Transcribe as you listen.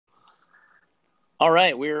All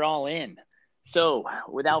right, we're all in. So,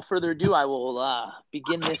 without further ado, I will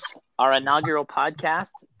begin our inaugural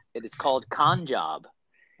podcast. It is called Con Job,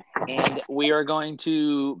 and we are going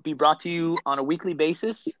to be brought to you on a weekly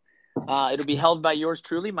basis. It'll be held by yours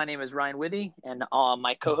truly. My name is Ryan Withy, and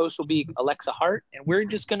my co-host will be Alexa Hart, and we're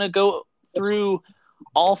just going to go through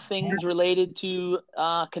all things related to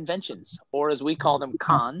conventions, or as we call them,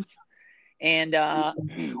 cons, and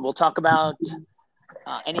we'll talk about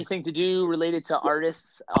anything to do related to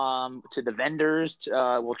artists, to the vendors.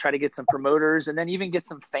 We'll try to get some promoters and then even get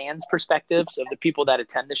some fans' perspectives of the people that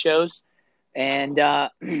attend the shows. And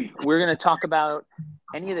we're going to talk about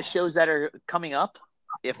any of the shows that are coming up,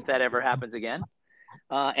 if that ever happens again.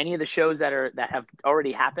 Any of the shows that have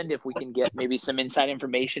already happened, if we can get maybe some inside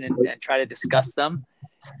information and try to discuss them.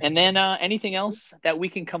 And then anything else that we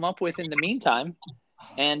can come up with in the meantime.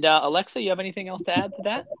 And Alexa, you have anything else to add to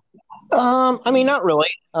that? Not really.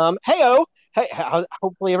 Hey,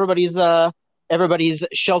 hopefully everybody's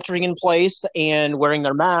sheltering in place and wearing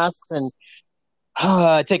their masks and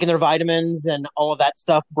taking their vitamins and all of that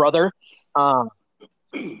stuff, brother. Yeah,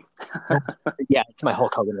 it's my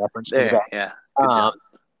Hulk Hogan reference. There, yeah.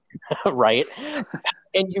 Right.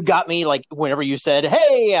 And you got me, like, whenever you said,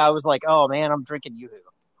 hey, I was like, oh man, I'm drinking Yoo-Hoo.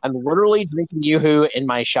 I'm literally drinking Yoo-Hoo in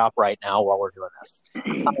my shop right now while we're doing this.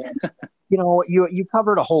 You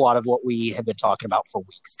covered a whole lot of what we have been talking about for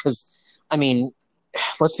weeks. Because,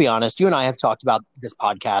 let's be honest, you and I have talked about this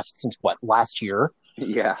podcast since last year?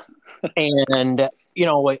 Yeah. And,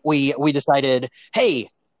 we decided, hey,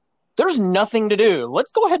 there's nothing to do.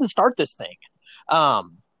 Let's go ahead and start this thing.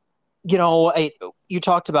 You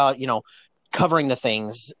talked about, covering the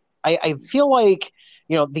things. I feel like,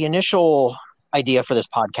 the initial idea for this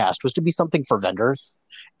podcast was to be something for vendors.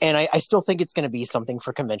 And I still think it's going to be something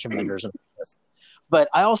for convention vendors. But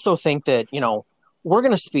I also think that, we're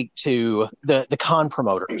going to speak to the con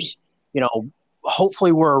promoters.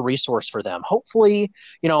 Hopefully we're a resource for them. Hopefully,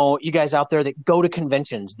 you guys out there that go to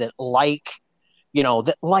conventions that like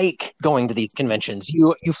going to these conventions,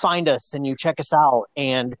 you find us and you check us out,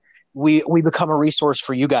 and we become a resource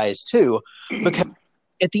for you guys too. Because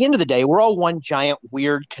at the end of the day, we're all one giant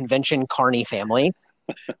weird convention carny family.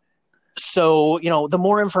 So, the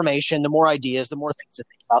more information, the more ideas, the more things to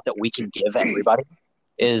think about that we can give everybody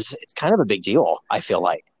it's kind of a big deal, I feel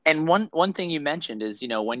like. And one thing you mentioned is,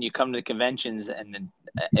 when you come to the conventions and,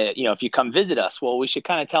 if you come visit us, well, we should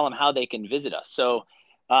kind of tell them how they can visit us. So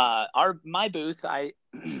my booth, I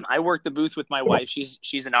work the booth with my wife.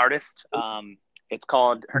 She's an artist.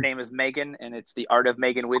 Her name is Megan, and it's the Art of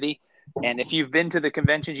Megan Withy. And if you've been to the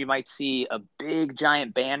conventions, you might see a big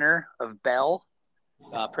giant banner of Belle.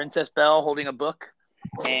 Princess Belle holding a book,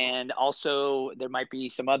 and also there might be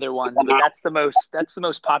some other ones, but that's the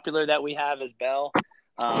most popular that we have is Belle.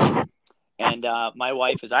 And my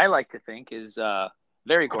wife, as I like to think, is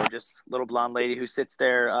very gorgeous little blonde lady who sits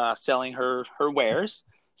there selling her wares.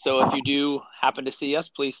 So if you do happen to see us,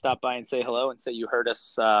 please stop by and say hello and say you heard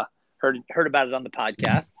us heard about it on the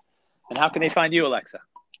podcast. And how can they find you, Alexa?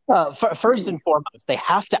 First and foremost, they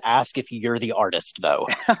have to ask if you're the artist, though,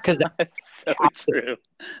 because that's so true.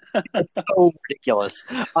 It's so ridiculous.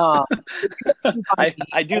 I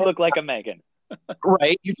do look like a Megan,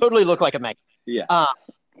 right? You totally look like a Megan. Yeah.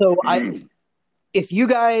 If you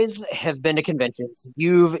guys have been to conventions,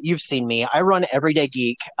 you've seen me. I run Everyday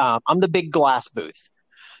Geek. I'm the big glass booth,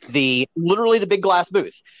 literally the big glass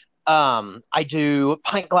booth. I do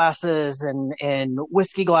pint glasses and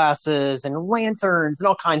whiskey glasses and lanterns and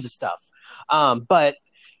all kinds of stuff. But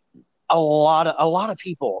a lot of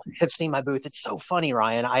people have seen my booth. It's so funny,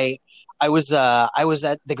 Ryan. I was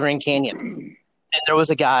at the Grand Canyon, and there was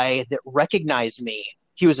a guy that recognized me.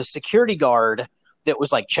 He was a security guard that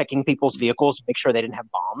was like checking people's vehicles to make sure they didn't have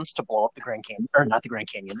bombs to blow up the Grand Canyon, or not the Grand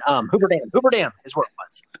Canyon. Hoover Dam is where it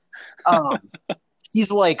was. He's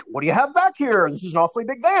like, what do you have back here? This is an awfully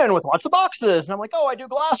big van with lots of boxes. And I'm like, oh, I do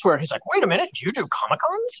glassware. And he's like, wait a minute, do you do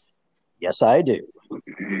Comic-Cons? Yes, I do.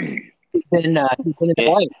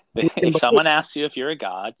 If someone asks you if you're a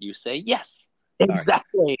god, you say yes.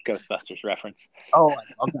 Exactly. Sorry. Ghostbusters reference. Oh, I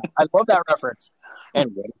love that. I love that reference.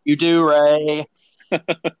 And what do you do, Ray?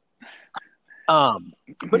 But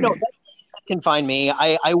no, that can find me.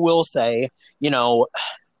 I will say,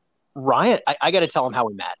 Ryan, I got to tell him how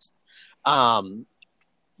we met.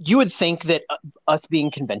 You would think that us being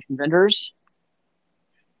convention vendors,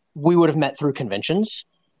 we would have met through conventions,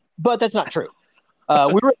 but that's not true.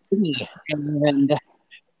 We were at Disney, and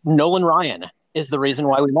Nolan Ryan is the reason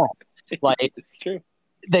why we met. Like, it's true.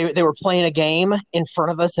 They were playing a game in front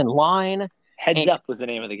of us in line. Heads Up was the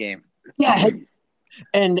name of the game. Yeah,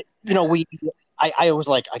 and I was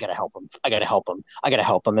like, I gotta help him. I gotta help him. I gotta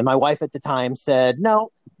help him. And my wife at the time said, no,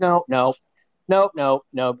 no, no, no, no,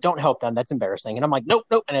 no, don't help them. That's embarrassing. And I'm like, nope,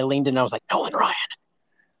 nope. And I leaned in and I was like, Nolan Ryan.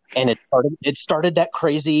 And it started that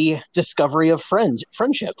crazy discovery of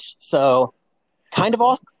friendships. So kind of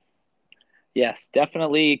awesome. Yes,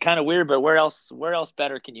 definitely kind of weird, but where else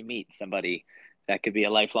better can you meet somebody that could be a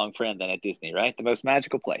lifelong friend than at Disney, right? The most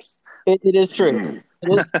magical place. It is true.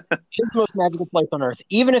 It is the most magical place on earth,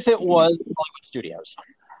 even if it was Hollywood Studios.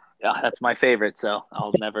 Yeah, that's my favorite, so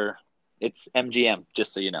I'll never. It's MGM,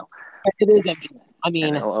 just so you know. It is MGM. I mean,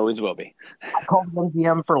 and it always will be. I called it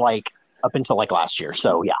MGM for up until last year.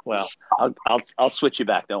 So yeah. Well, I'll switch you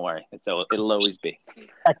back. Don't worry. It'll always be.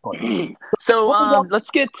 Excellent. So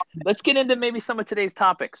let's get into maybe some of today's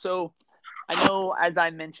topics. So I know, as I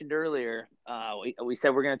mentioned earlier, we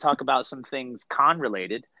said we're going to talk about some things con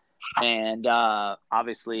related, and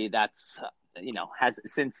obviously that's has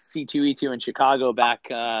since C2E2 in Chicago back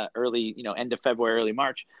early end of February, early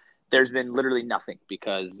March. There's been literally nothing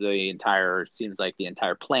because seems like the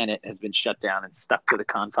entire planet has been shut down and stuck to the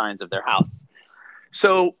confines of their house.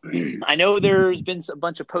 So I know there's been a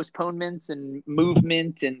bunch of postponements and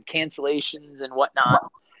movement and cancellations and whatnot.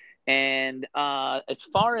 And as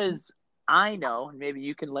far as I know, maybe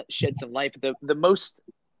you can shed some light, but the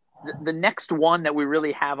next one that we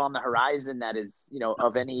really have on the horizon that is,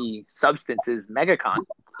 of any substance is MegaCon,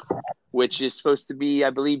 which is supposed to be,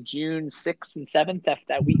 I believe, June 6th and 7th, that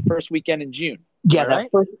first weekend in June. Yeah, right?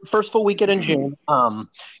 That first full weekend in June.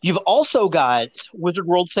 You've also got Wizard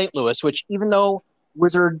World St. Louis, which even though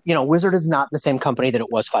Wizard is not the same company that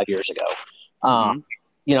it was 5 years ago.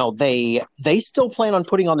 They still plan on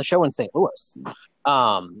putting on the show in St. Louis.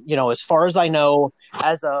 As far as I know,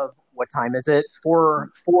 as of what time is it?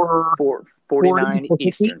 4:49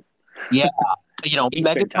 Eastern. Yeah.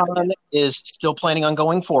 MegaCon is still planning on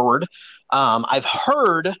going forward. I've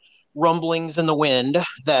heard rumblings in the wind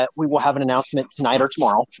that we will have an announcement tonight or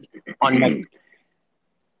tomorrow on MegaCon,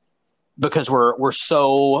 because we're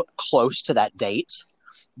so close to that date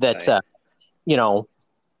that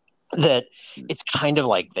that it's kind of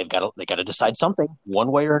like they got to decide something one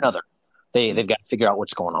way or another. They've got to figure out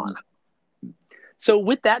what's going on. So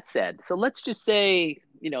with that said, let's just say,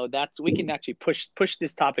 we can actually push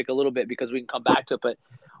this topic a little bit because we can come back to it. But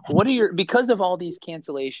because of all these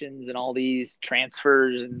cancellations and all these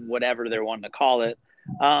transfers and whatever they're wanting to call it,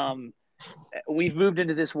 we've moved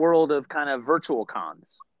into this world of kind of virtual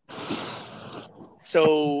cons.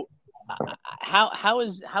 So how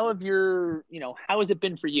has it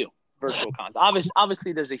been for you, virtual cons?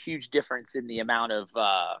 Obviously there's a huge difference in the amount of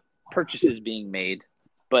purchases being made,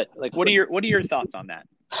 but what are your thoughts on that?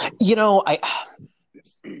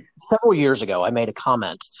 Several years ago I made a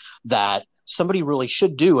comment that somebody really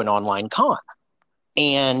should do an online con,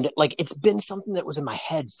 and it's been something that was in my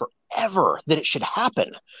head forever that it should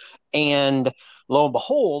happen. And lo and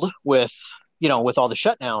behold, with all the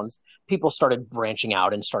shutdowns, people started branching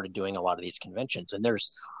out and started doing a lot of these conventions. And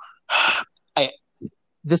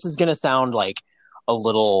this is going to sound like a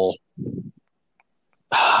little,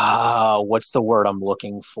 what's the word I'm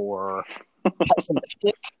looking for?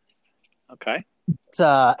 Pessimistic. Okay.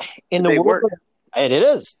 In the world, it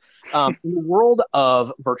is. In the world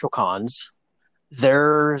of virtual cons,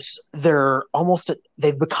 they've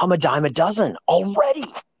become a dime a dozen already.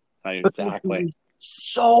 Exactly.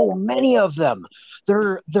 So many of them.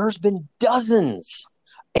 There's been dozens,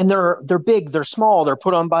 and they're big, they're small, they're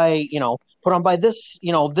put on by this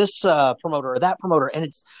this promoter or that promoter, and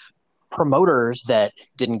it's promoters that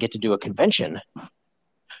didn't get to do a convention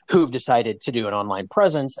who've decided to do an online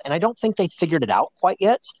presence, and I don't think they figured it out quite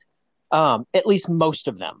yet. At least most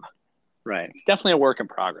of them. Right. It's definitely a work in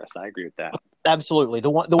progress. I agree with that. Absolutely. The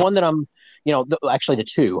one that I'm, actually the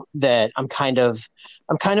two that I'm kind of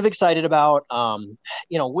excited about.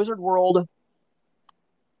 Wizard World.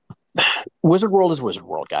 Wizard World is Wizard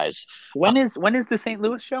World, guys. When is the St.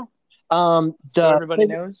 Louis show? So everybody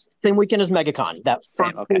knows. Same weekend as MegaCon. That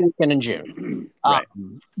first weekend in June. Right.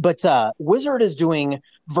 But Wizard is doing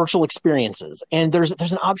virtual experiences, and there's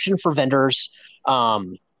an option for vendors,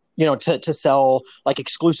 to sell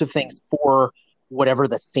exclusive things for whatever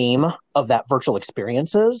the theme of that virtual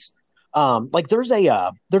experience is.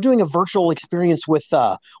 They're doing a virtual experience with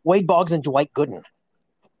Wade Boggs and Dwight Gooden.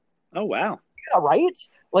 Oh wow! Yeah, right?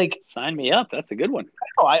 Sign me up. That's a good one.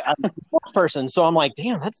 I'm a sports person, so I'm like,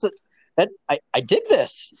 damn, I dig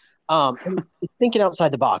this. Thinking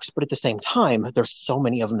outside the box, but at the same time, there's so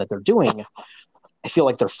many of them that they're doing. I feel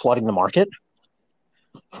like they're flooding the market,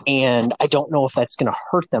 and I don't know if that's going to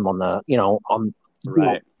hurt them on the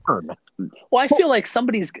right. Well, I feel like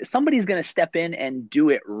somebody's going to step in and do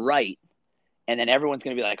it right, And then everyone's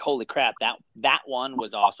going to be like, holy crap, that one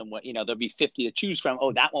was awesome. There'll be 50 to choose from.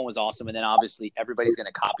 Oh, that one was awesome. And then obviously everybody's going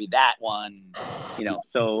to copy that one,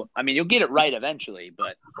 So, I mean, you'll get it right eventually,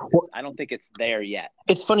 but I don't think it's there yet.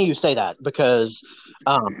 It's funny you say that because,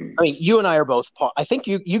 I mean, you and I are both I think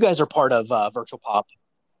you guys are part of Virtual Pop.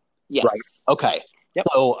 Yes. Right? Okay. Yep.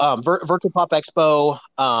 So Virtual Pop Expo,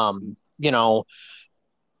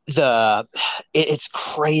 it's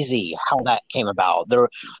crazy how that came about. There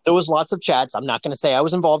was lots of chats. I'm not going to say I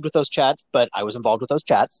was involved with those chats, but I was involved with those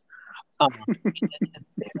chats at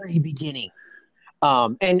the very beginning.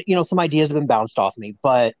 And some ideas have been bounced off me,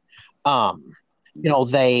 but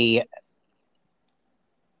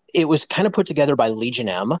it was kind of put together by Legion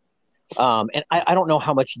M. And I don't know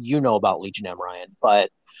how much you know about Legion M, Ryan, but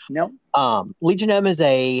no. Legion M is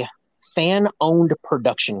a fan-owned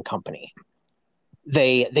production company.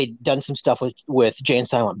 They done some stuff with Jay and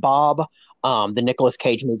Silent Bob, the Nicolas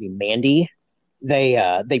Cage movie Mandy.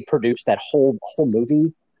 They produced that whole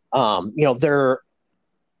movie.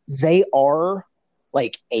 They are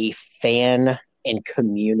like a fan and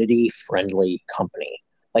community friendly company.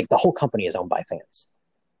 Like the whole company is owned by fans.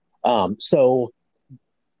 So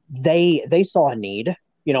they saw a need.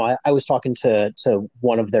 I was talking to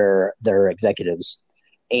one of their executives,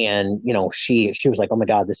 and she was like, "Oh my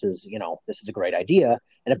God, this is a great idea."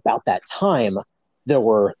 And about that time, there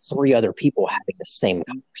were 3 other people having the same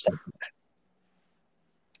conversation.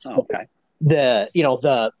 So okay.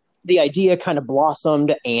 The idea kind of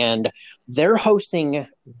blossomed, and they're hosting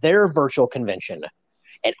their virtual convention,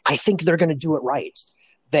 and I think they're going to do it right.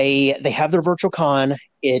 They have their virtual con.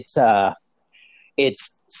 It's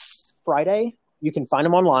Friday. You can find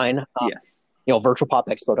them online. Yes.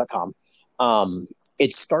 virtualpopexpo.com.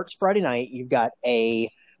 It starts Friday night. You've got a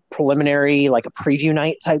preliminary, like a preview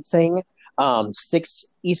night type thing.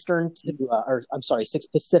 6 Eastern to 6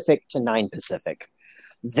 Pacific to 9 Pacific.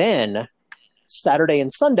 Then Saturday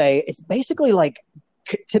and Sunday, it's basically like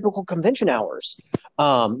typical convention hours.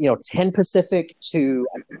 10 Pacific to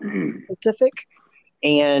Pacific,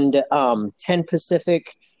 and 10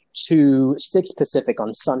 Pacific to 6 Pacific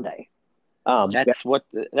on Sunday. That's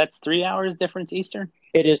 3 hours difference Eastern?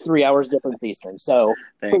 It is 3 hours difference Eastern. So,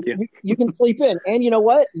 Thank you. You can sleep in. And you know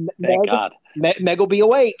what? Thank God. Meg will be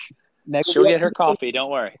awake. She'll get her coffee. Don't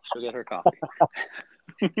worry. She'll get her coffee.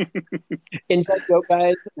 Inside joke,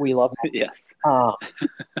 guys. We love Meg. Yes.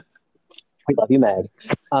 We love you, Meg.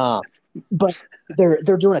 But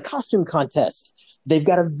they're doing a costume contest. They've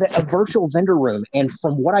got a virtual vendor room, and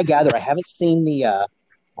from what I gather, I haven't seen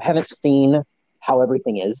how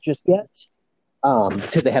everything is just yet,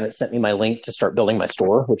 because they haven't sent me my link to start building my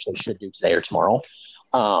store, which they should do today or tomorrow,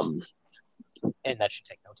 and that should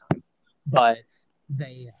take no time. But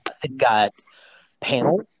they've got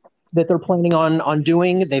panels that they're planning on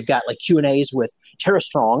doing. They've got like Q&As with Tara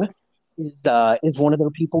Strong is one of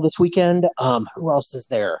their people this weekend. Who else is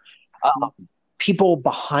there? People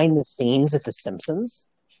behind the scenes at The Simpsons.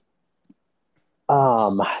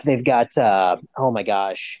 They've got oh my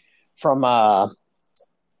gosh, from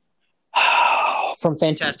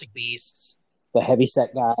Fantastic Beasts, the heavyset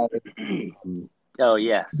guy. Oh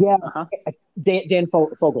yes, yeah, Dan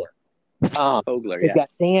Fogler. Fogler, they've got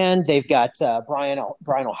Dan. They've got Brian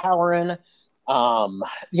O'Halloran.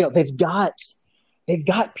 They've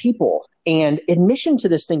got people, and admission to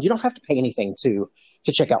this thing, you don't have to pay anything to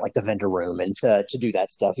check out like the vendor room and to do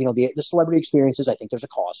that stuff. The celebrity experiences, I think there's a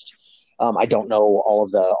cost. I don't know all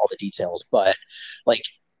the details, but like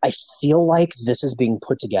I feel like this is being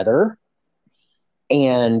put together,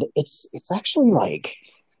 and it's actually like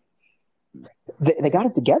they got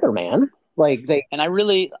it together, man. And I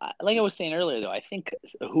really, like I was saying earlier, though, I think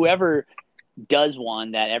whoever does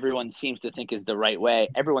one that everyone seems to think is the right way,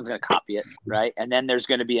 everyone's going to copy it, right? And then there's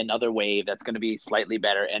going to be another wave that's going to be slightly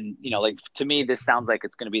better. And, to me, this sounds like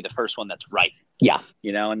it's going to be the first one that's right. Yeah.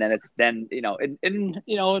 And then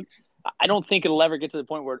I don't think it'll ever get to the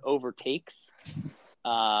point where it overtakes,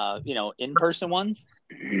 in-person ones.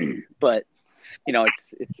 But,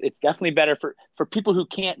 it's definitely better for people who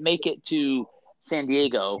can't make it to San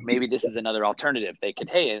Diego. Maybe this is another alternative. They could,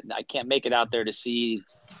 hey, I can't make it out there to see,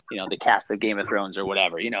 the cast of Game of Thrones or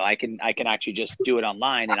whatever. I can actually just do it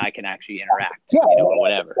online, and I can actually interact, or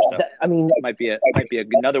whatever. So it might be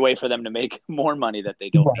another way for them to make more money that they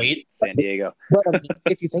don't need in San Diego. But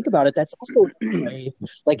if you think about it, that's also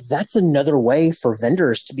that's another way for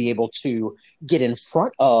vendors to be able to get in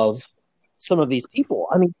front of some of these people.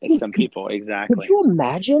 Some people, exactly. Could you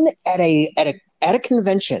imagine at a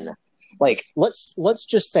convention? Like let's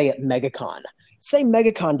just say at MegaCon. Say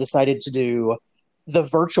MegaCon decided to do the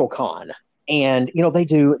virtual con, and they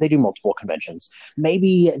do multiple conventions.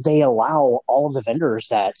 Maybe they allow all of the vendors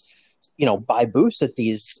that buy booths at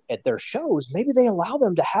their shows. Maybe they allow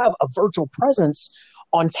them to have a virtual presence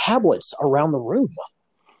on tablets around the room.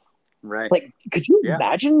 Right. Like, could you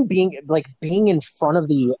imagine being in front of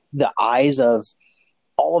the eyes of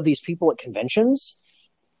all of these people at conventions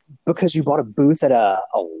because you bought a booth at a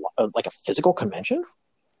physical convention?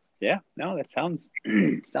 Yeah, no, that sounds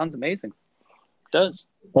amazing. It does.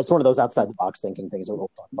 That's one of those outside the box thinking things that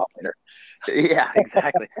we'll talk about later. Yeah,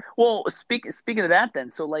 exactly. Well, speaking of that,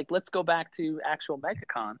 then, so let's go back to actual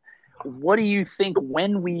MegaCon. What do you think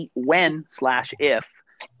when/if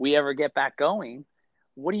we ever get back going?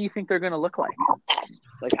 What do you think they're going to look like?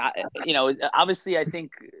 Obviously, I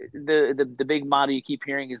think the big motto you keep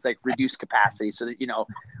hearing is reduce capacity, so that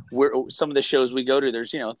some of the shows we go to,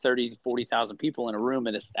 there's 30,000 to 40,000 people in a room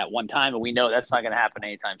at one time, and we know that's not going to happen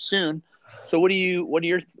anytime soon. So what do you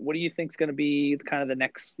think is going to be kind of the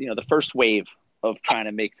next, the first wave of trying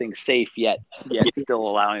to make things safe yet still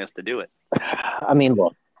allowing us to do it? I mean,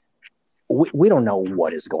 look, we don't know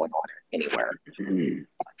what is going on anywhere.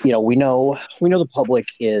 We know the public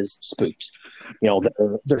is spooked.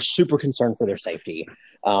 They're super concerned for their safety,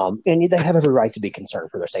 and they have every right to be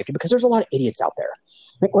concerned for their safety because there's a lot of idiots out there.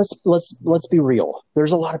 Let's be real.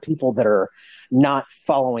 There's a lot of people that are not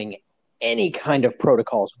following any kind of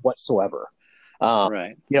protocols whatsoever.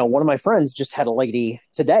 Right. One of my friends just had a lady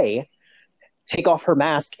today take off her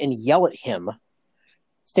mask and yell at him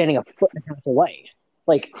standing a foot and a half away.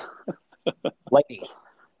 Lady,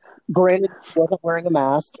 granted, wasn't wearing a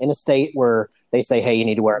mask in a state where they say, hey, you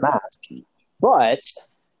need to wear a mask. But,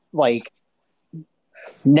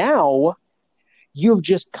 now you've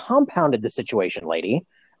just compounded the situation, lady.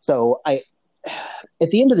 So at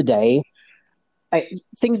the end of the day,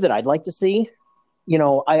 things that I'd like to see,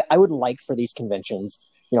 I would like for these conventions,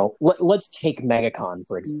 let's take MegaCon,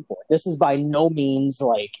 for example. This is by no means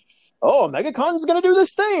MegaCon's going to do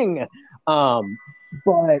this thing.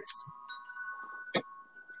 But,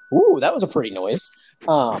 ooh, that was a pretty noise.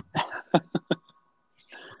 So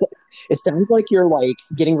it sounds like you're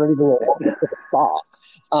getting ready to roll to the spa.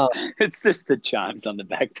 It's just the chimes on the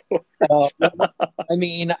back door. I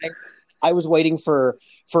mean, I was waiting for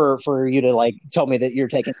you to tell me that you're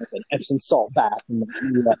taking an Epsom salt bath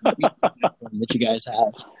that you guys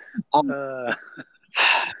have.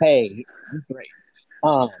 Hey, great.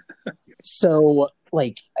 So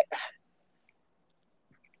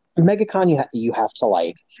MegaCon, you have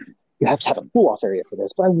to have a cool off area for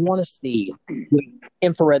this, but I want to see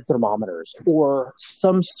infrared thermometers or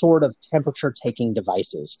some sort of temperature taking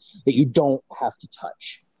devices that you don't have to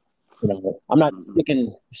touch. I'm not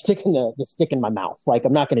sticking the stick in my mouth.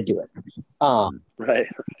 I'm not going to do it. Right.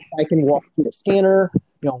 I can walk through the scanner,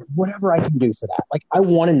 whatever I can do for that. I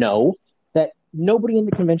want to know that nobody in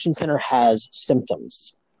the convention center has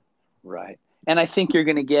symptoms. Right. And I think you're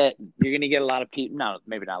going to get a lot of people, no,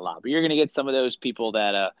 maybe not a lot, but you're going to get some of those people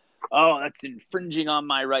that, that's infringing on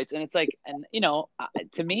my rights. And it's to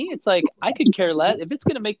me, it's I could care less. If it's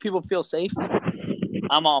going to make people feel safe,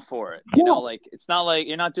 I'm all for it. It's not like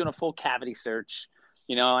you're not doing a full cavity search,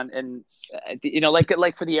 and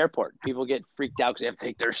for the airport, people get freaked out because they have to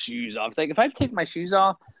take their shoes off. It's if I take my shoes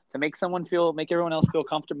off to make everyone else feel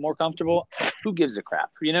more comfortable, who gives a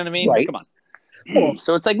crap? You know what I mean? Right. Come on.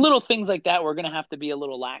 So it's little things like that we're going to have to be a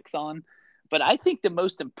little lax on. But I think the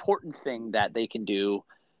most important thing that they can do,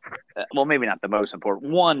 maybe not the most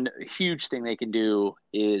important, one huge thing they can do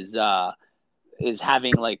is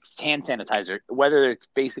having hand sanitizer, whether it's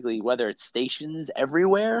stations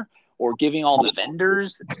everywhere or giving all the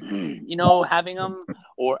vendors, having them,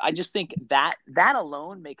 or I just think that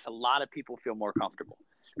alone makes a lot of people feel more comfortable.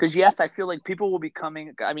 Because yes, I feel like people will be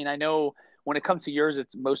coming. I mean, I know when it comes to yours,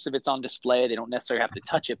 most of it's on display. They don't necessarily have to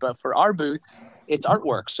touch it, but for our booth, it's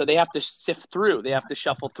artwork. So they have to sift through. They have to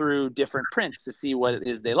shuffle through different prints to see what it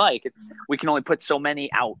is they like. We can only put so many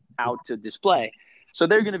out to display. So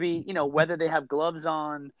they're going to be, whether they have gloves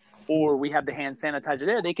on or we have the hand sanitizer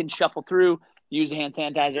there, they can shuffle through, use the hand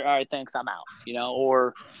sanitizer. All right, thanks, I'm out.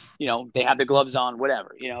 Or they have the gloves on,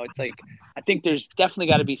 whatever. It's I think there's definitely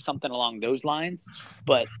got to be something along those lines.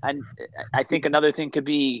 But I think another thing could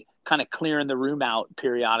be kind of clearing the room out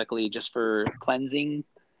periodically just for cleansing,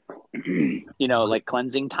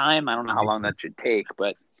 cleansing time. I don't know how long that should take,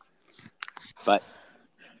 but.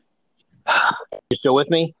 You still with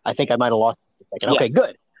me? I think I might have lost you for a second. Yes. Okay,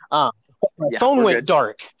 good. My phone went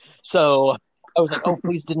dark, so I was like, "Oh,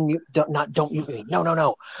 please, don't mute me."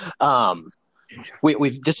 No.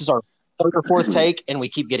 We've this is our third or fourth take, and we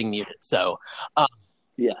keep getting muted. So,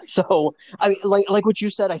 Yes. So I mean, like what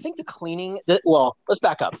you said, I think the cleaning. Well, let's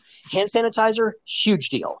back up. Hand sanitizer, huge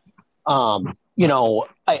deal. You know,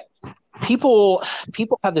 people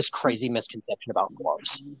have this crazy misconception about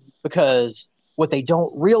gloves because what they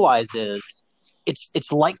don't realize is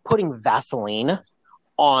it's like putting Vaseline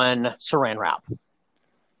on Saran wrap.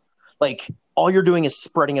 Like all you're doing is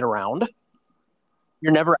spreading it around.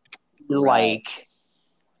 You're never like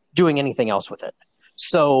doing anything else with it.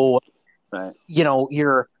 So, you know,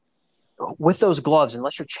 you're with those gloves,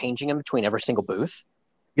 unless you're changing them between every single booth,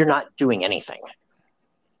 you're not doing anything.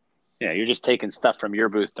 Yeah, you're just taking stuff from your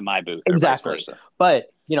booth to my booth. Exactly. But,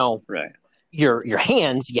 you know, your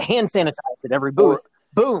hands, you hand sanitize at every booth,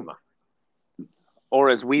 boom. Or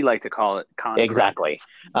as we like to call it, concrete. Exactly.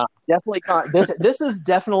 Definitely. This is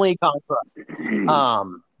definitely concrete.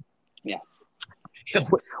 Yes.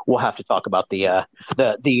 We'll have to talk about the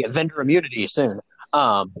vendor immunity soon.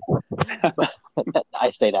 I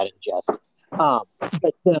say that in jest. But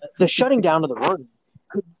the shutting down of the room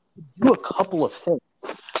could do a couple of things.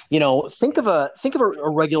 You know, think of a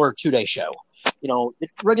regular 2-day show. You know,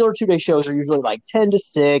 regular 2-day shows are usually like 10 to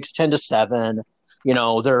 6, 10 to 7. You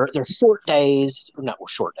know, they're short days. Not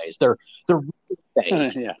short days. They're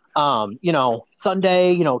days. Yeah. You know,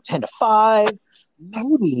 Sunday, 10 to 5.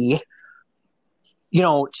 Maybe, you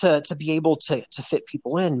know, to be able to fit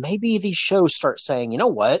people in, maybe these shows start saying, you know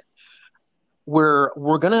what, we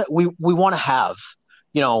want to have,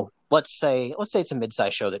 you know, let's say it's a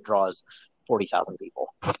mid-sized show that draws 40,000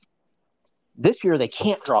 people. This year they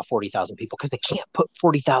can't draw 40,000 people because they can't put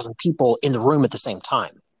 40,000 people in the room at the same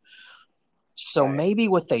time. So maybe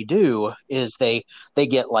what they do is they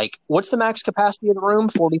get like, what's the max capacity of the room?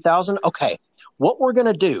 40,000. Okay. What we're going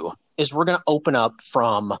to do is we're going to open up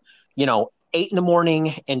from, 8 in the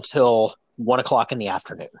morning until 1 o'clock in the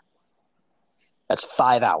afternoon. That's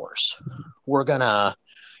 5 hours. We're going to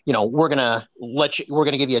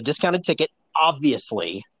give you a discounted ticket.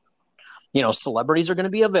 Obviously, celebrities are going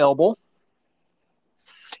to be available,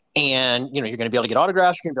 and, you're going to be able to get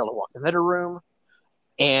autographs. You're going to be able to walk in the vendor room.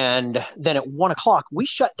 And then at 1 o'clock, we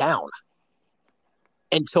shut down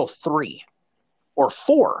until 3 or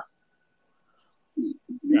 4.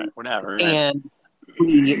 Whatever. And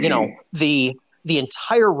we, the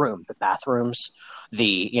entire room, the bathrooms,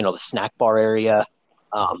 the snack bar area,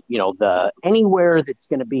 the anywhere that's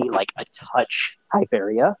going to be like a touch type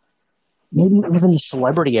area, maybe even the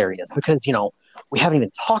celebrity areas, because, we haven't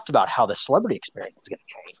even talked about how the celebrity experience is going to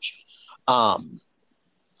change.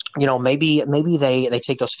 Maybe they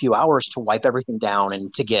take those few hours to wipe everything down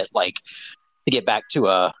and to get back to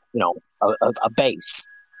a base.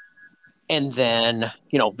 And then,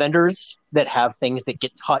 vendors that have things that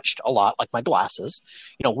get touched a lot, like my glasses,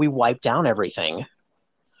 we wipe down everything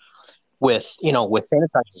with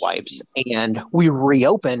sanitizer wipes, and we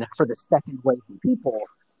reopen for the second wave of people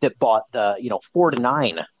that bought the, 4 to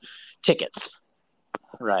 9 tickets.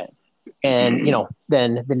 Right. And,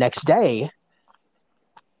 then the next day,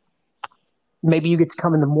 maybe you get to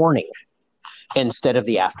come in the morning instead of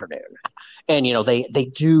the afternoon. And,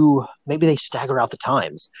 maybe they stagger out the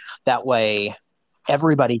times. That way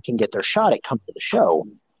everybody can get their shot at coming to the show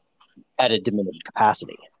at a diminished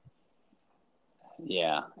capacity.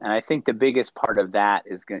 Yeah. And I think the biggest part of that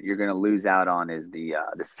is you're going to lose out on is the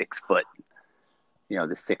 6 foot,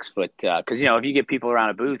 the 6 foot, because, if you get people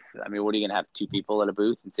around a booth, I mean, what are you going to have 2 people at a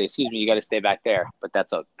booth and say, excuse me, you got to stay back there. But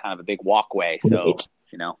that's a kind of a big walkway. So,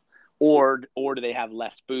 or do they have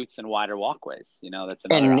less booths and wider walkways? That's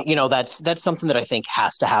another option. That's something that I think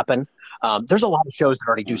has to happen. There's a lot of shows that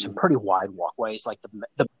already do some pretty wide walkways, like the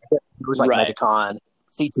like Medicon,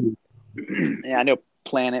 C2. Yeah, I know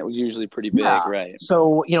Planet was usually pretty big, right?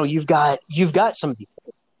 So you've got some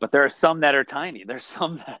people, but there are some that are tiny. There's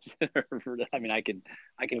some that are, I mean, I can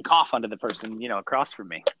cough onto the person across from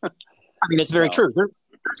me. I mean, it's very true. There's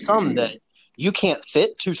some that you can't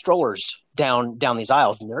fit 2 strollers down these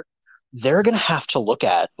aisles, and they're going to have to look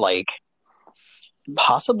at like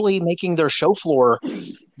possibly making their show floor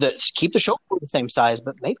keep the show floor the same size,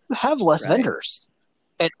 but maybe have less vendors.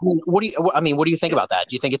 And what do you think about that?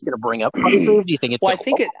 Do you think it's going to bring up prices? Do you think it's? Well,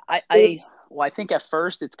 I think at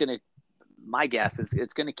first it's going to. My guess is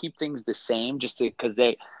it's going to keep things the same, just because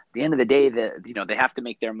at the end of the day, they have to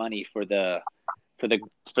make their money for the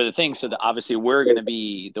thing. So obviously we're going to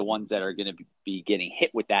be the ones that are going to be getting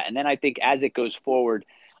hit with that. And then I think as it goes forward,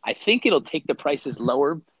 I think it'll take the prices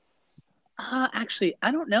lower. Actually,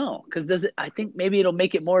 I don't know, because I think maybe it'll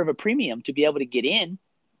make it more of a premium to be able to get in.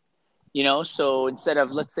 So instead of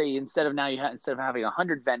having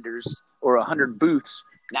 100 vendors or 100 booths,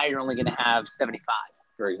 now you're only going to have 75,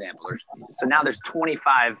 for example. So now there's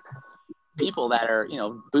 25 people that are,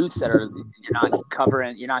 booths that are, you're not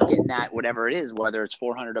covering, you're not getting that, whatever it is, whether it's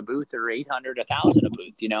 400 a booth or 800, 1,000 a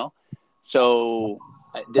booth. So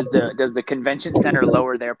does the convention center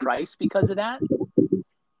lower their price because of that to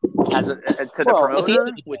the Well, at the end promoter,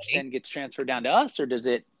 of the which day, then gets transferred down to us, or does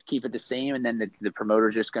it keep it the same and then the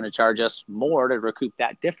promoter's just going to charge us more to recoup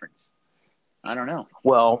that difference? I don't know.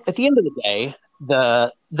 well, at the end of the day,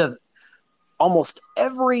 the almost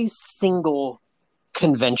every single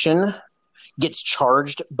convention gets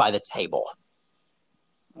charged by the table.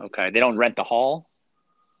 Okay, they don't rent the hall.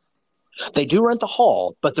 They do rent the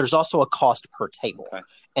hall, but there's also a cost per table. Okay.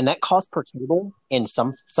 And that cost per table in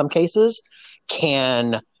some cases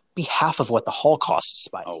can be half of what the hall costs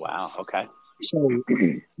by itself. Oh wow, okay. So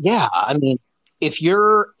yeah, I mean, if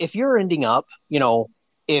you're ending up,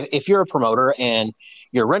 if you're a promoter and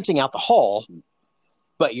you're renting out the hall,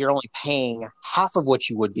 but you're only paying half of what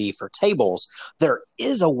you would be for tables, there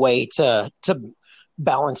is a way to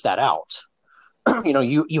balance that out.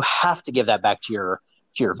 You have to give that back to your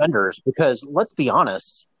vendors, because let's be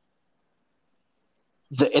honest,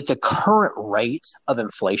 at the current rate of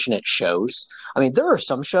inflation at shows, I mean, there are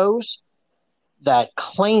some shows that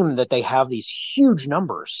claim that they have these huge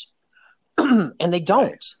numbers and they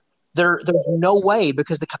don't. Right. There's no way,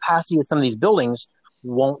 because the capacity of some of these buildings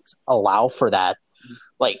won't allow for that,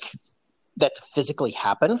 that to physically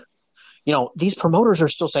happen. These promoters are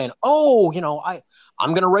still saying, oh, I'm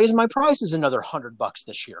going to raise my prices another $100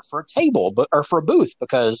 this year for a table, or for a booth,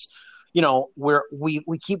 because,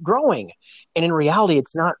 we keep growing. And in reality,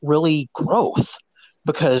 it's not really growth,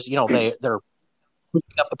 because, they're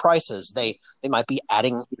pushing up the prices. They might be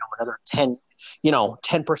adding, another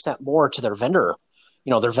 10% more to their vendor,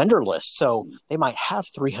 their vendor list. So they might have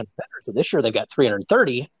 300 vendors. So this year they've got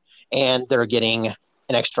 330, and they're getting an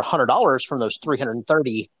extra $100 from those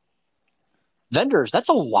 330 vendors. That's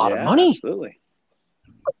a lot of money. Absolutely.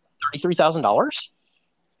 $33,000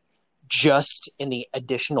 just in the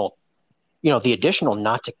additional,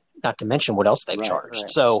 not to mention what else they've charged.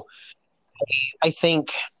 Right. So I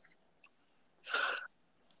think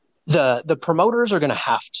the promoters are going to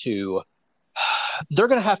have to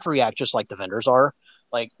react just like the vendors are.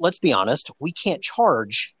 Like, let's be honest, we can't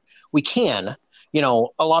charge. We can, a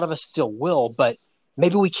lot of us still will, but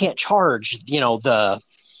maybe we can't charge,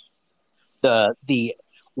 the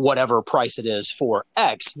whatever price it is for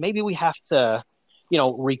X. Maybe we have to,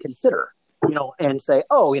 reconsider, and say,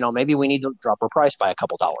 oh, maybe we need to drop our price by a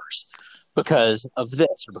couple dollars because of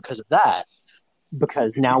this or because of that,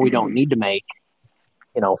 because now we don't need to make,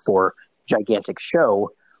 for gigantic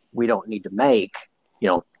show, we don't need to make,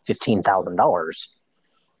 $15,000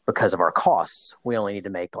 because of our costs. We only need to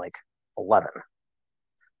make like 11.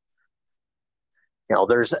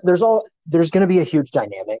 There's going to be a huge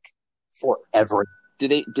dynamic for every. Do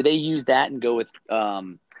they use that and go with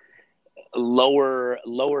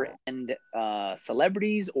lower end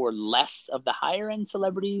celebrities, or less of the higher end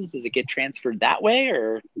celebrities? Does it get transferred that way,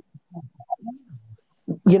 or?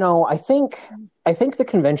 I think the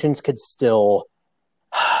conventions could still.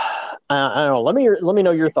 I don't know. Let me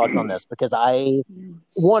know your thoughts on this, because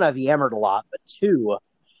one, I've yammered a lot, but two,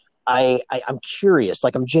 I'm curious.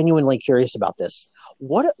 Like, I'm genuinely curious about this.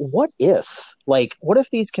 What if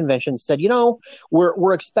these conventions said,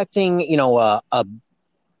 we're expecting,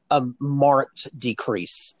 a marked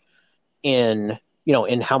decrease in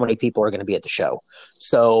how many people are going to be at the show.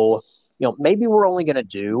 So, maybe we're only going to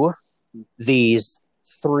do these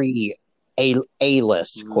 3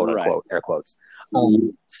 A-list, quote unquote, air quotes,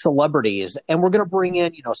 celebrities, and we're going to bring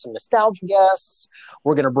in, some nostalgia guests.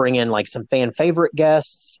 We're going to bring in like some fan favorite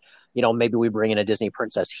guests. Maybe we bring in a Disney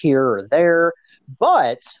princess here or there,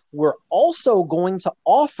 but we're also going to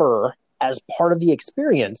offer, as part of the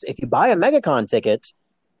experience, if you buy a MegaCon ticket,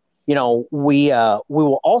 we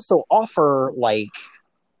will also offer we'll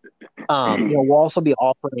also be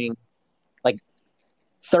offering like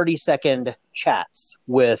 30-second chats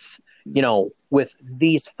with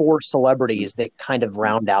these 4 celebrities that kind of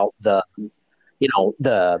round out the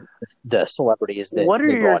celebrities that. What are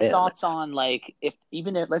your thoughts on, like, if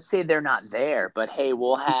let's say they're not there, but hey,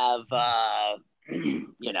 we'll have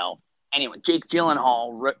anyway, Jake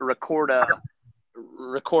Gyllenhaal record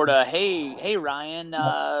a hey Ryan,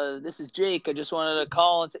 this is Jake. I just wanted to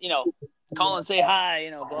call and say, say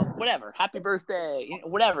hi, whatever, happy birthday,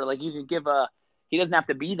 whatever. Like, you could give he doesn't have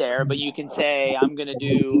to be there, but you can say,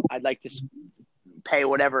 I'd like to pay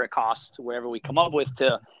whatever it costs, whatever we come up with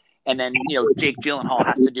to. And then, Jake Gyllenhaal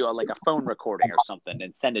has to do a phone recording or something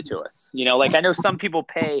and send it to us. I know some people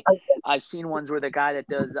pay. I've seen ones where the guy that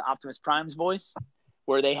does Optimus Prime's voice,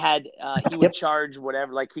 where they had he would charge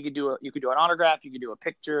whatever. Like, you could do an autograph, you could do a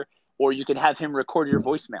picture, or you could have him record your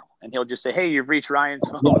voicemail, and he'll just say, "Hey, you've reached Ryan's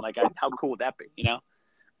phone." Like, how cool would that be?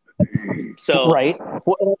 So right.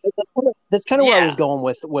 Well, that's kind of where I was going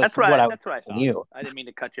with that's what I was what I thought. you. I didn't mean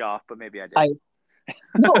to cut you off, but maybe I did.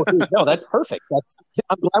 No, dude, no, that's perfect. I'm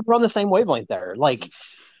glad we're on the same wavelength there. Like,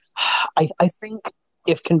 I think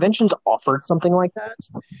if conventions offered something like that,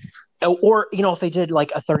 or if they did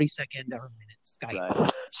like a 30-second or a minute Skype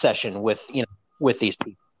session with these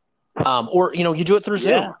people, or you do it through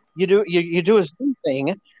Zoom. Yeah. You do a Zoom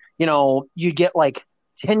thing. You get like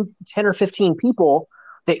 10 or 15 people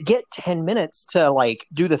that get 10 minutes to like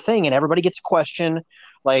do the thing, and everybody gets a question,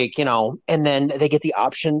 like, and then they get the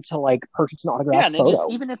option to like purchase an autographed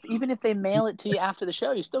photo. Even if they mail it to you after the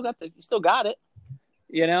show, you still got it. It's not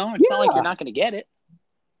like you're not going to get it.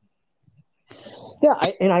 Yeah,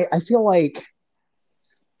 I feel like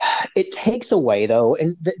it takes away though,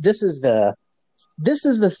 and this is the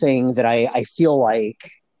thing that I feel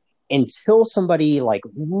like until somebody like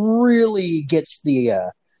really gets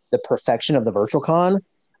the perfection of the virtual con,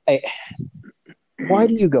 why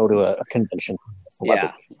do you go to a convention?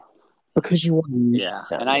 Yeah, because you want to. Yeah,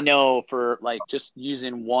 and I know for like just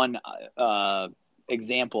using one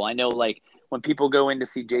example, I know like when people go in to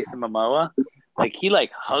see Jason Momoa, like he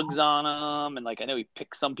like hugs on them, and like I know he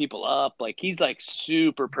picks some people up, like he's like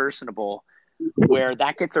super personable. Where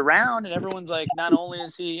that gets around, and everyone's like, not only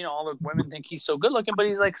is he, all the women think he's so good looking, but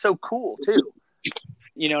he's like so cool too.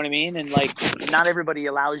 You know what I mean? And like, not everybody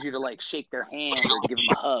allows you to like shake their hand or give them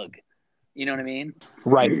a hug. You know what I mean?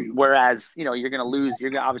 Right. Whereas, you're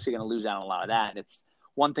obviously going to lose out on a lot of that. It's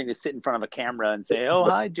one thing to sit in front of a camera and say, "Oh,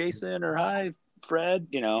 hi, Jason," or "Hi, Fred,"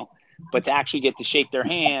 but to actually get to shake their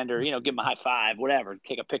hand or, give them a high five, whatever,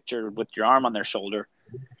 take a picture with your arm on their shoulder.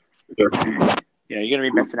 You're going to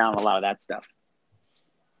be missing out on a lot of that stuff.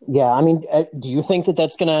 Yeah, I mean, do you think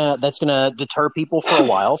that's gonna deter people for a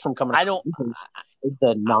while from coming? Is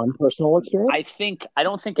the non-personal experience? I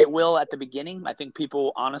don't think it will at the beginning. I think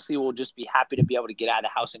people honestly will just be happy to be able to get out of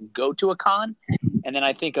the house and go to a con, and then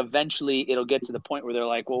I think eventually it'll get to the point where they're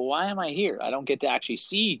like, "Well, why am I here? I don't get to actually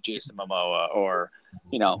see Jason Momoa or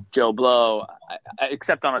Joe Blow,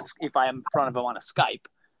 except if I am in front of him on a Skype."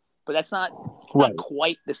 But that's not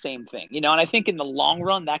quite the same thing, And I think in the long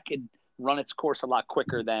run that could run its course a lot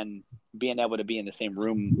quicker than being able to be in the same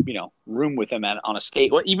room with him on a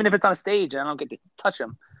stage. Well, even if it's on a stage and I don't get to touch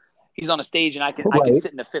him, he's on a stage and I can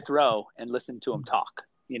sit in the fifth row and listen to him talk.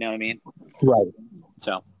 You know what I mean? Right.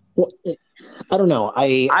 So, well, I don't know.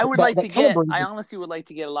 I honestly would like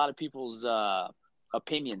to get a lot of people's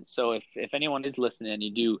opinions. So if anyone is listening and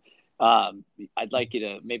you do, I'd like you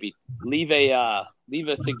to maybe leave a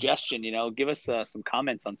suggestion, give us some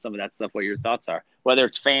comments on some of that stuff, what your thoughts are, whether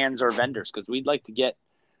it's fans or vendors, because we'd like to get,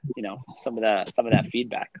 some of that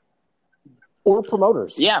feedback. Or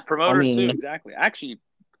promoters. Yeah, promoters too, exactly. Actually,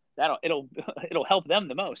 it'll help them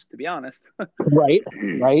the most, to be honest. Right.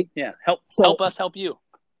 Yeah, help us help you.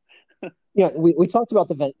 Yeah, we talked about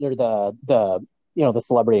the vendor, the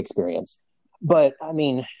celebrity experience, but I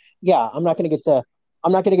mean, yeah, I'm not going to get to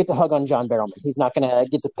hug on John Barrowman. He's not going to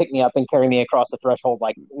get to pick me up and carry me across the threshold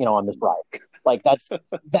like, I'm his bride. Like that's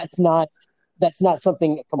not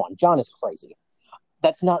something. Come on, John is crazy.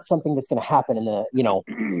 That's not something that's going to happen in the here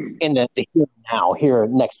and now, here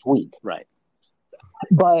next week. Right.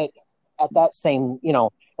 But at the same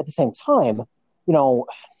time,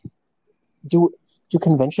 do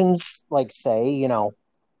conventions like say, vendors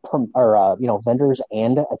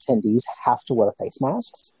and attendees have to wear face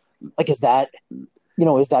masks? Like, is that a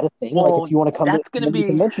thing? Well, like, if you want to come that's to the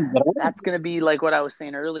convention, that's going to be like what I was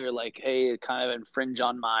saying earlier. Like, hey, it kind of infringe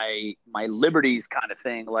on my liberties, kind of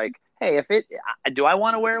thing. Like, hey, do I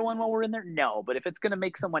want to wear one while we're in there? No, but if it's going to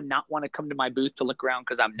make someone not want to come to my booth to look around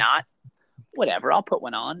because I'm not, whatever, I'll put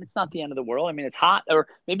one on. It's not the end of the world. I mean, it's hot, or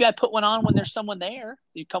maybe I put one on when there's someone there.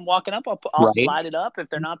 You come walking up, I'll slide it up. If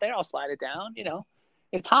they're not there, I'll slide it down.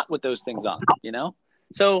 It's hot with those things on.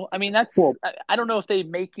 So, I mean, I don't know if they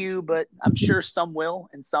make you, but I'm sure some will,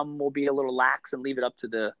 and some will be a little lax and leave it up to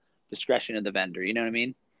the discretion of the vendor. You know what I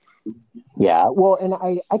mean? Yeah. Well, and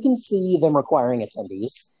I can see them requiring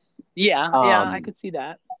attendees. Yeah, I could see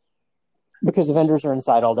that. Because the vendors are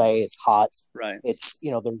inside all day. It's hot. Right. It's,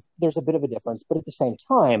 there's a bit of a difference. But at the same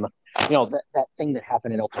time, that thing that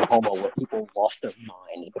happened in Oklahoma where people lost their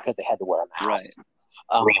minds because they had to wear a mask.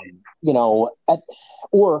 Right.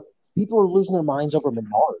 Or people are losing their minds over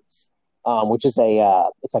Menards, which is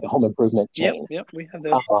it's like a home improvement chain. Yep, we have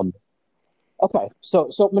those. Okay, so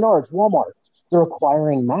Menards, Walmart, they're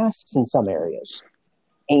requiring masks in some areas,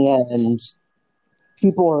 and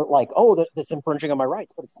people are like, "Oh, that's infringing on my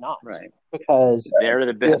rights," but it's not, right? Because they're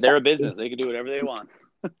a business; they can do whatever they want.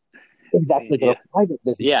 exactly. They're Yeah. a private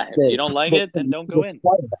Yeah. business. If you don't like it, then don't go in.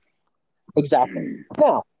 Exactly.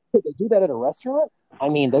 Now, could they do that at a restaurant? I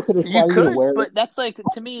mean, they could You require you to could, wear. but that's like,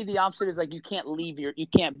 to me, the opposite is like you can't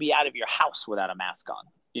be out of your house without a mask on.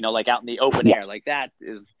 Like out in the open air, like that's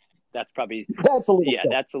probably That's a little.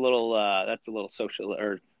 that's a little social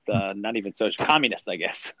or not even social, communist, I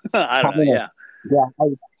guess. I don't know. Yeah,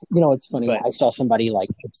 Yeah, it's funny. but I saw somebody like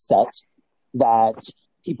upset that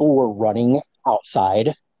people were running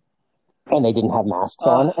outside and they didn't have masks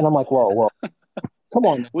on, and I'm like, whoa, come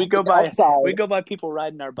on! we go It's by outside. people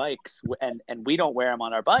riding our bikes, and we don't wear them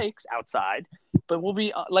on our bikes outside, but we'll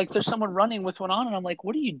be like, there's someone running with one on, and I'm like,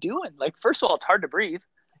 what are you doing? Like, first of all, it's hard to breathe.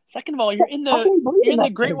 Second of all, you're in How can you breathe in the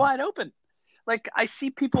that great thing? wide open. Like, I see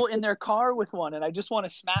people in their car with one, and I just want to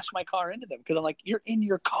smash my car into them because I'm like, you're in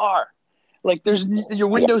your car. Like, your Yeah.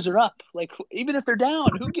 windows are up. Like, even if they're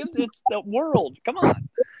down, who gives? It's the world. Come on.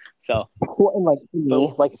 So, Well, and like for me,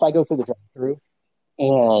 but like if I go through the drive-through,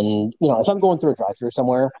 and if I'm going through a drive-through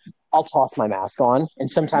somewhere, I'll toss my mask on, and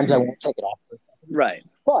sometimes I won't take it off for a second. right,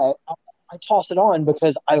 But I toss it on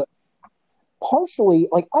because I partially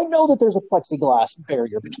like I know that there's a plexiglass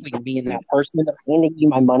barrier between me and that person, and they're handing me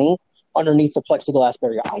my money underneath the plexiglass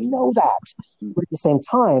barrier. I know that, but at the same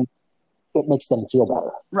time, it makes them feel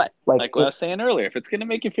better. right. Like Like what I was saying earlier, if it's going to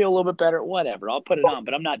make you feel a little bit better, whatever, I'll put it on.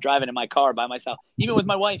 But I'm not driving in my car by myself, even with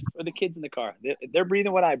my wife or the kids in the car. They're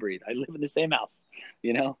breathing what I breathe. I live in the same house,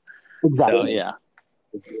 So exactly. yeah,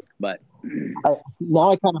 but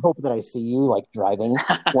Now I kind of hope that I see you like driving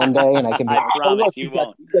one day, and I can be I like, "Hey, promise look, you you got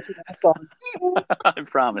won't. your mask on." I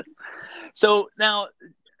promise. So now,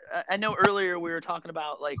 I know earlier we were talking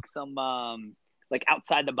about like some like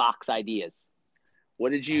outside the box ideas.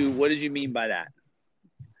 What did you mean by that?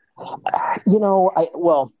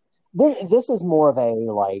 This is more of a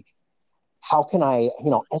like, how can I,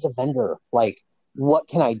 as a vendor, like, what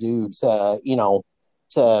can I do to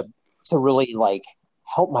to really like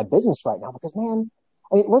help my business right now? Because man,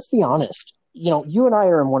 I mean, let's be honest. You and I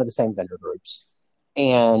are in one of the same vendor groups,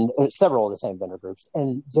 and several of the same vendor groups,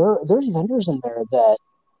 and there's vendors in there that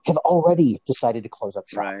have already decided to close up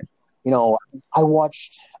shop. Right. You know, I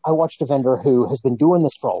watched a vendor who has been doing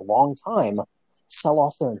this for a long time sell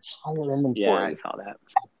off their entire inventory, Yeah, I saw that.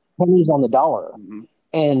 pennies on the dollar, Mm-hmm.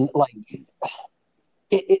 and like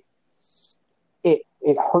it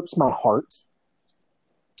it hurts my heart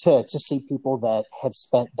to see people that have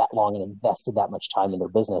spent that long and invested that much time in their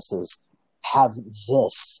businesses have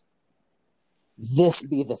this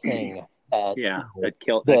be the thing that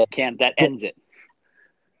that ends it.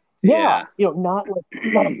 Yeah, not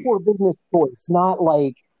a poor business choice, not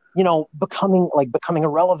like becoming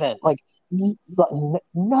irrelevant, like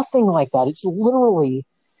nothing like that. It's literally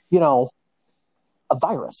a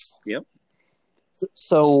virus. Yep.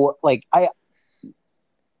 So like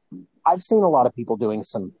I've seen a lot of people doing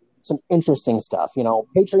some interesting stuff.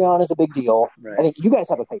 Patreon is a big deal. Right. I think you guys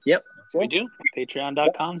have a Patreon. Yep, we do.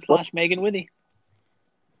 Patreon.com/MeganWithy.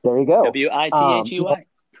 There you go. WITHEY.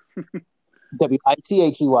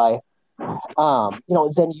 WITHEY.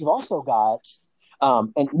 Then you've also got,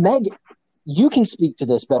 and Meg, you can speak to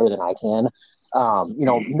this better than I can.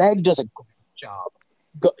 Meg does a great job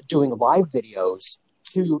doing live videos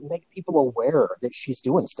to make people aware that she's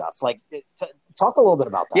doing stuff. Like, talk a little bit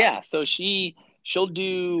about that. Yeah, so she'll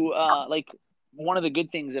do like, one of the good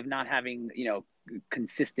things of not having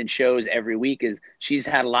consistent shows every week is she's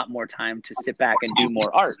had a lot more time to sit back and do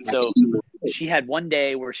more art. So she had one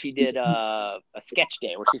day where she did a sketch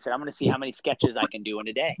day where she said, I'm going to see how many sketches I can do in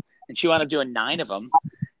a day. And she wound up doing 9 of them,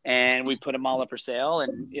 and we put them all up for sale.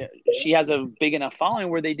 And she has a big enough following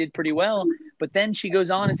where they did pretty well. But then she goes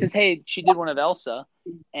on and says, hey, she did one of Elsa.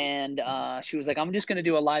 And she was like, I'm just going to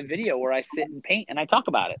do a live video where I sit and paint and I talk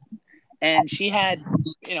about it. And she had,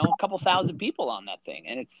 a couple thousand people on that thing.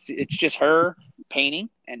 And it's just her painting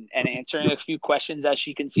and answering a few questions as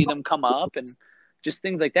she can see them come up, and just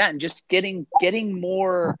things like that. And just getting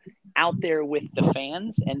more out there with the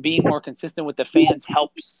fans and being more consistent with the fans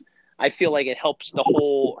helps. I feel like it helps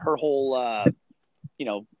her whole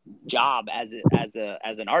job as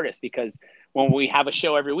an artist, because when we have a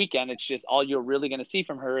show every weekend, it's just all you're really going to see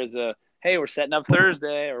from her is hey, we're setting up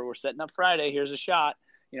Thursday or we're setting up Friday. Here's a shot.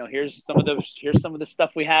 Here's some of the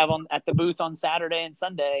stuff we have at the booth on Saturday and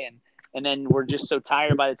Sunday, and then we're just so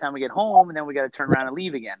tired by the time we get home, and then we got to turn around and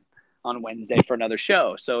leave again on Wednesday for another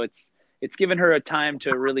show. So it's given her a time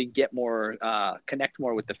to really get more connect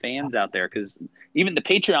more with the fans out there, because even the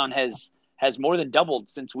Patreon has more than doubled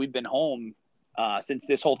since we've been home, since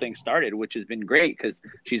this whole thing started, which has been great because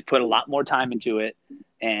she's put a lot more time into it,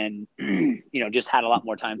 and just had a lot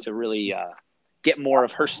more time to really get more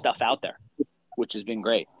of her stuff out there, which has been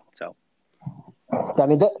great. So I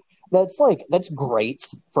mean, that's great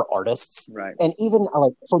for artists. Right. And even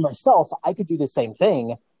like for myself, I could do the same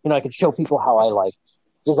thing. I could show people how I like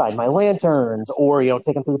design my lanterns, or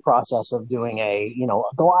take them through the process of doing a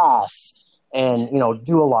glass, and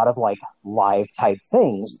do a lot of like live type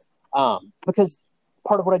things, because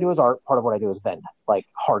part of what I do is art, part of what I do is vend like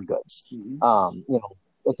hard goods.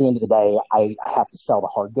 At the end of the day, I have to sell the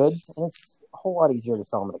hard goods, and it's a whole lot easier to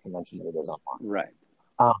sell them at a convention than it is online. Right.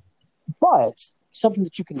 But something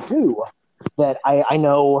that you can do that I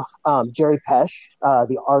know, Jerry Pesh,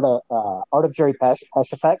 the art of Jerry Pesh,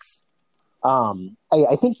 Pesh Effects.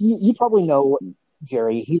 I think you probably know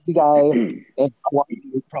Jerry. He's the guy, and a lot of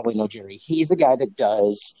you probably know Jerry. He's the guy that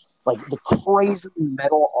does like the crazy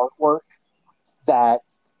metal artwork that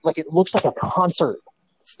like it looks like a concert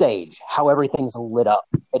stage, how everything's lit up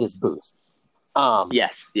at his booth.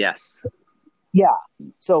 Yes. Yeah.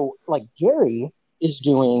 So like Jerry is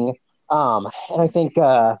doing, and I think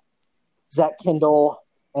Zach Kendall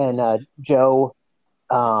and Joe,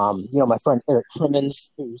 my friend Eric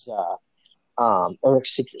Crimmins, who's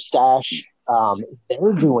Eric's Secret Stash,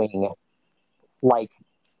 they're doing like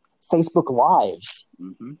Facebook Lives,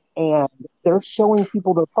 and they're showing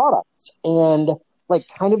people their products, and like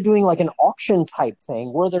kind of doing like an auction type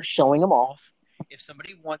thing where they're showing them off. If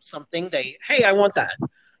somebody wants something, hey, I want that.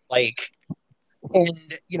 Like, and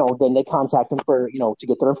then they contact them for to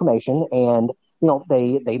get their information, and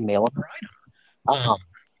they mail them their item.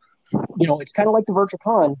 It's kind of like the Virtual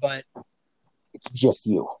Con, but it's just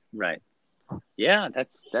you. Right. Yeah,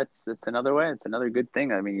 that's another way. It's another good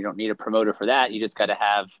thing. I mean, you don't need a promoter for that. You just got to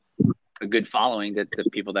have a good following, that the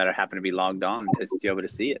people that happen to be logged on to be able to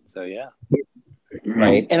see it. So yeah.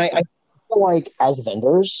 Right. And I feel like as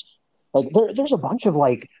vendors, like there's a bunch of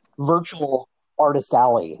like virtual artist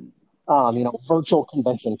alley, virtual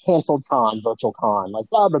convention, canceled con, virtual con, like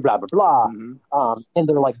blah, blah, blah, blah, blah. And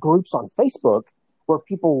they're like groups on Facebook where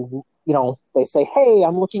people, they say, hey,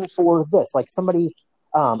 I'm looking for this. Like somebody,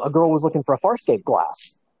 a girl was looking for a Farscape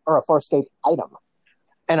glass or a Farscape item.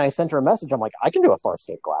 And I sent her a message. I'm like, I can do a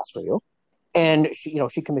Farscape glass for you. And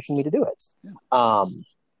she commissioned me to do it.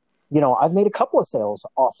 I've made a couple of sales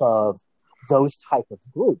off of those type of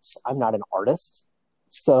groups. I'm not an artist.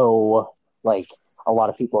 So like a lot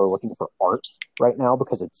of people are looking for art right now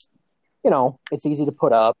because it's easy to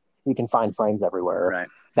put up. You can find frames everywhere. Right.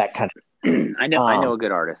 That kind of I know a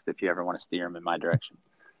good artist if you ever want to steer him in my direction.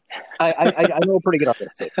 I know a pretty good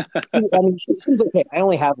artist too. I mean, she's okay. I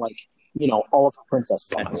only have like, all of her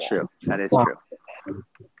princesses on my wall. That's true. That is true.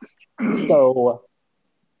 So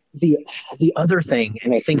the other thing,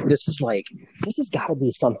 and I think this has got to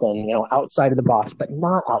be something, outside of the box, but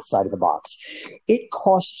not outside of the box. It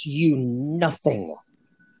costs you nothing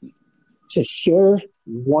to share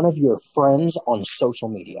one of your friends on social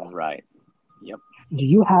media. Right. Yep. Do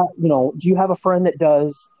you have a friend that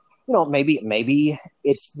does, maybe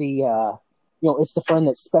it's it's the friend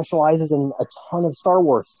that specializes in a ton of Star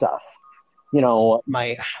Wars stuff.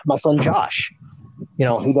 My friend Josh, he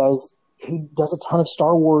does a ton of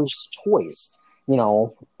Star Wars toys,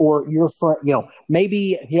 or your friend,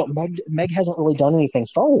 maybe, Meg hasn't really done anything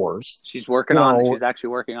Star Wars. She's she's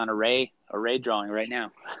actually working on a Ray drawing right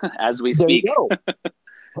now as we speak. There you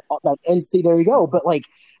go. And see, there you go. But like,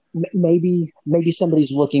 maybe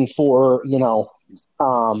somebody's looking for,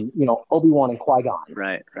 Obi-Wan and Qui-Gon.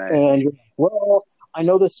 Right. And well, I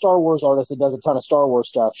know this Star Wars artist that does a ton of Star Wars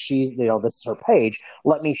stuff. She's, this is her page.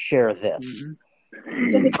 Let me share this.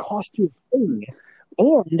 It doesn't cost you a thing.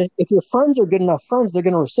 And if your friends are good enough friends, they're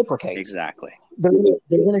going to reciprocate. Exactly. They're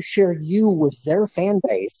going to share you with their fan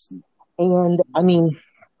base. And I mean,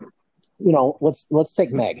 let's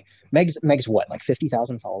take Meg. Meg's what, like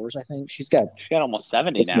 50,000 followers, I think? She's got almost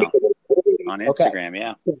 70 now on Instagram. Okay.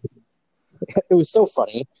 Yeah. It was so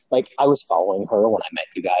funny. Like, I was following her when I met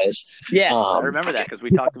you guys. Yes, I remember that because we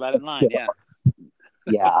talked about it online. Yeah.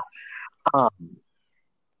 Yeah.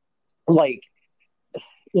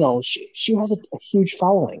 She has a huge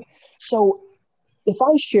following. So if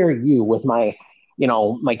I share you with my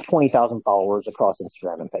 20,000 followers across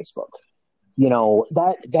Instagram and Facebook,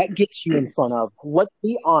 that gets you in front of, let's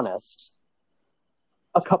be honest,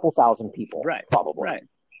 a couple thousand people, right? Probably, right.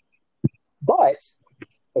 But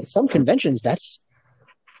at some conventions, that's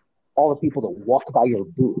all the people that walk by your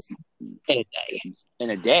booth in a day. In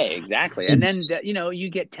a day, exactly. And then you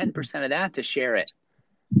get 10% of that to share it.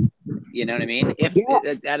 You know what I mean? If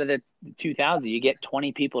out of the 2,000, you get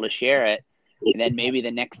 20 people to share it, and then maybe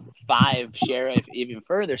the next 5 share it even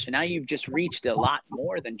further. So now you've just reached a lot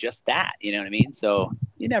more than just that. You know what I mean? So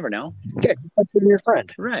you never know. Yeah, that's your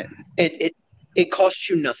friend. Right. It costs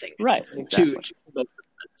you nothing. Right. Exactly.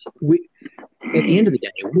 at the end of the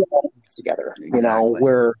day, we're all in this together. Exactly. You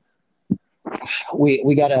know,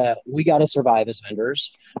 we gotta survive as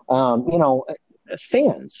vendors. You know,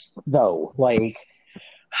 fans though, like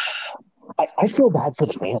I feel bad for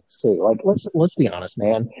the fans too. Like let's be honest,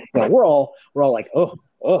 man. You know, we're all like, oh,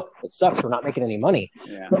 it sucks. We're not making any money.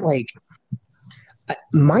 Yeah. But like,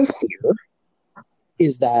 my fear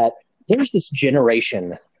is that there's this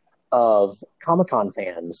generation of Comic-Con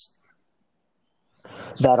fans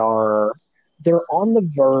that they're on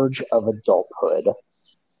the verge of adulthood.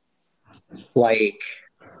 Like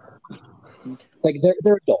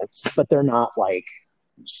they're adults, but they're not like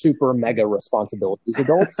super mega responsibilities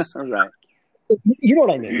adults. Right. You know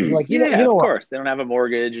what I mean? Like, you know, of course, they don't have a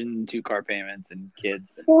mortgage and 2 car payments and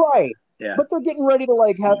kids. Right. Yeah. But they're getting ready to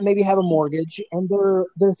like maybe have a mortgage, and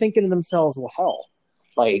they're thinking to themselves, well, hell,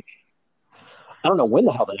 like I don't know when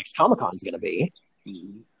the hell the next Comic-Con is going to be.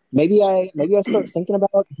 Mm-hmm. Maybe I start thinking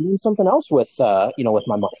about doing something else with with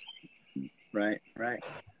my money. Right.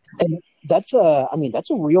 And that's a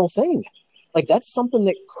real thing. Like that's something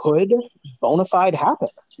that could bona fide happen.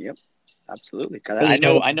 Yep. Absolutely. Because I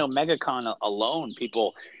know MegaCon alone,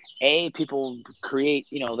 people create,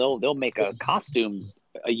 you know, they'll make a costume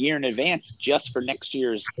a year in advance just for next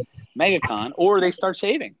year's MegaCon, or they start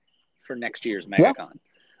saving for next year's MegaCon.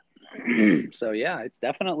 Yeah. So yeah, it's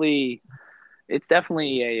definitely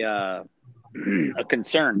a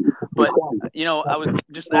concern. But you know, I was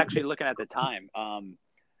just actually looking at the time.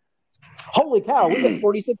 Holy cow, we got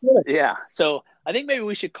 46 minutes. Yeah. So I think maybe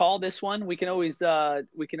we should call this one. We can always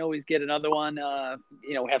get another one.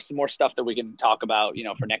 You know, we have some more stuff that we can talk about, you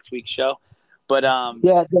know, for next week's show. But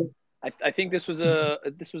yeah, I think this was a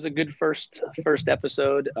good first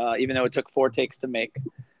episode, even though it took 4 takes to make.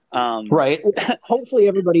 Right. Hopefully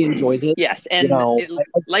everybody enjoys it. Yes, and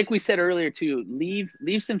like we said earlier too,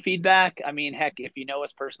 leave some feedback. I mean, heck, if you know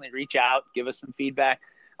us personally, reach out, give us some feedback.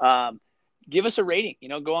 Give us a rating, you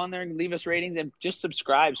know, go on there and leave us ratings, and just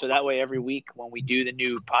subscribe. So that way every week when we do the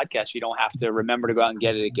new podcast, you don't have to remember to go out and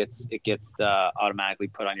get it. It gets automatically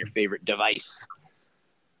put on your favorite device.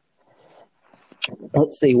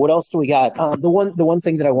 Let's see, what else do we got? The one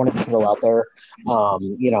thing that I wanted to throw out there,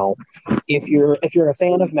 you know, if you're a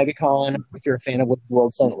fan of MegaCon, if you're a fan of Wizard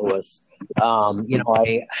World St. Louis, you know,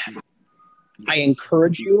 I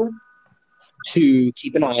encourage you to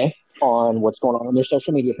keep an eye on what's going on their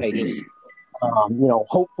social media pages. You know,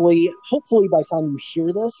 hopefully by the time you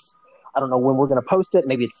hear this, I don't know when we're going to post it.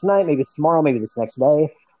 Maybe it's tonight, maybe it's tomorrow, maybe it's next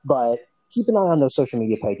day. But keep an eye on those social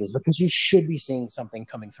media pages, because you should be seeing something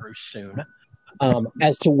coming through soon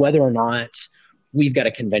as to whether or not we've got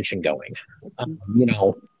a convention going. You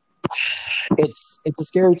know, it's a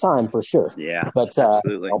scary time for sure. Yeah, but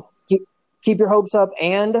absolutely. You know, keep your hopes up.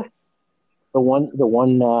 And the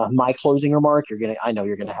one my closing remark, I know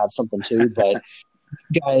you're gonna have something too, but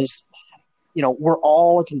guys, you know, we're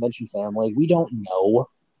all a convention family. We don't know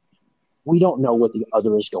what the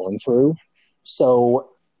other is going through. So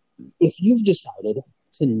if you've decided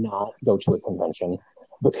to not go to a convention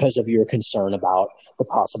because of your concern about the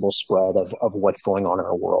possible spread of what's going on in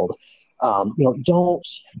our world, you know,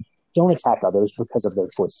 don't attack others because of their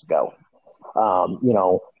choice to go. You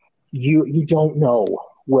know, you don't know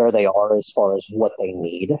where they are as far as what they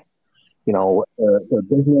need, you know, their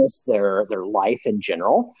business, their life in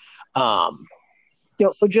general. You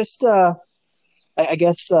know, so just, I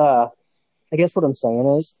guess what I'm saying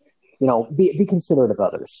is, you know, be considerate of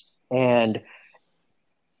others. And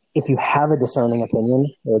if you have a discerning opinion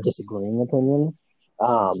or a disagreeing opinion,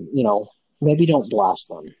 you know, maybe don't blast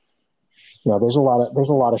them. You know, there's a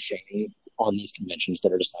lot of shame on these conventions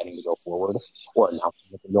that are deciding to go forward or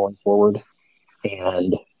announcing that they're going forward.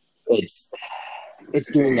 And it's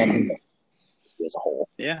doing nothing as a whole.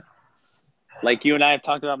 Yeah. Like you and I have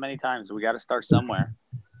talked about many times, we got to start somewhere,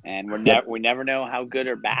 and we never know how good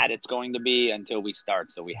or bad it's going to be until we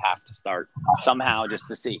start. So we have to start somehow just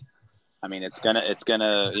to see. I mean, it's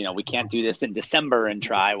gonna, you know, we can't do this in December and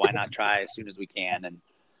try. Why not try as soon as we can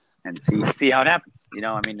and see how it happens? You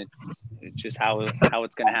know, I mean, it's just how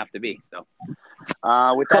it's gonna have to be. So,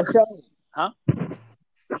 with that,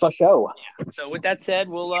 For sure. Yeah. So with that said,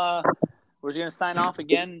 we're going to sign off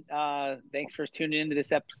again. Thanks for tuning into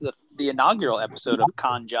this episode, the inaugural episode of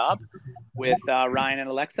Con Job with Ryan and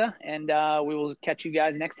Alexa, and we will catch you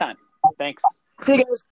guys next time. Thanks. See you guys.